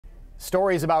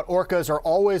Stories about orcas are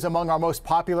always among our most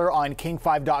popular on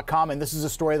king5.com, and this is a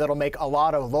story that'll make a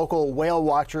lot of local whale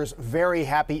watchers very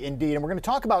happy indeed. And we're going to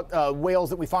talk about whales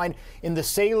that we find in the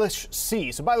Salish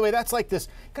Sea. So by the way, that's like this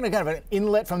kind of an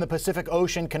inlet from the Pacific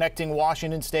Ocean connecting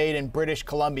Washington State and British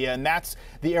Columbia. And that's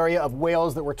the area of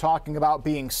whales that we're talking about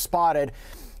being spotted.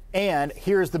 And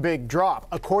here's the big drop.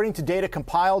 According to data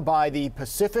compiled by the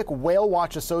Pacific Whale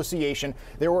Watch Association,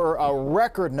 there were a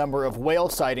record number of whale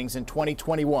sightings in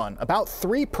 2021, about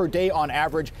 3 per day on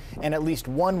average, and at least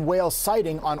 1 whale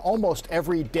sighting on almost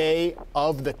every day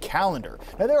of the calendar.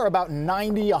 Now, there are about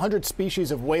 100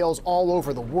 species of whales all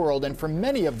over the world, and for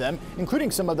many of them,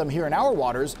 including some of them here in our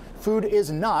waters, food is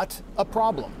not a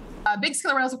problem. Big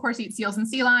killer whales, of course, eat seals and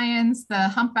sea lions. The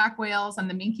humpback whales and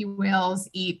the minke whales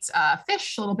eat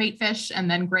fish, little bait fish,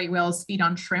 and then gray whales feed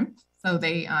on shrimp. So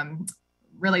they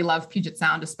really love Puget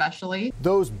Sound especially.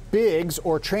 Those bigs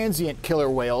or transient killer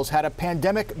whales had a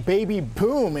pandemic baby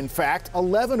boom. In fact,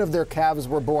 11 of their calves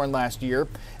were born last year,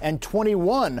 and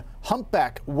 21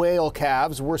 humpback whale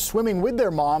calves were swimming with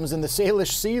their moms in the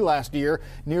Salish Sea last year,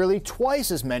 nearly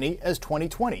twice as many as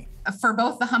 2020. For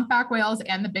both the humpback whales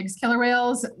and the big killer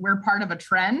whales, we're part of a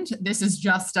trend. This is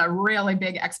just a really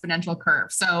big exponential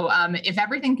curve. So if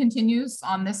everything continues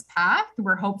on this path,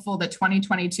 we're hopeful that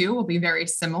 2022 will be very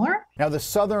similar. Now, the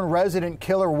southern resident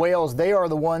killer whales, they are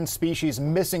the one species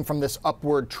missing from this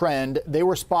upward trend. They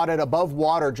were spotted above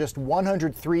water just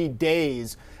 103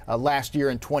 days last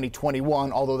year in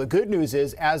 2021, although the good news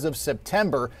is, as of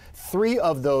September, 3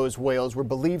 of those whales were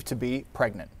believed to be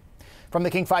pregnant. From the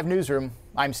King 5 newsroom,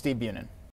 I'm Steve Bunin.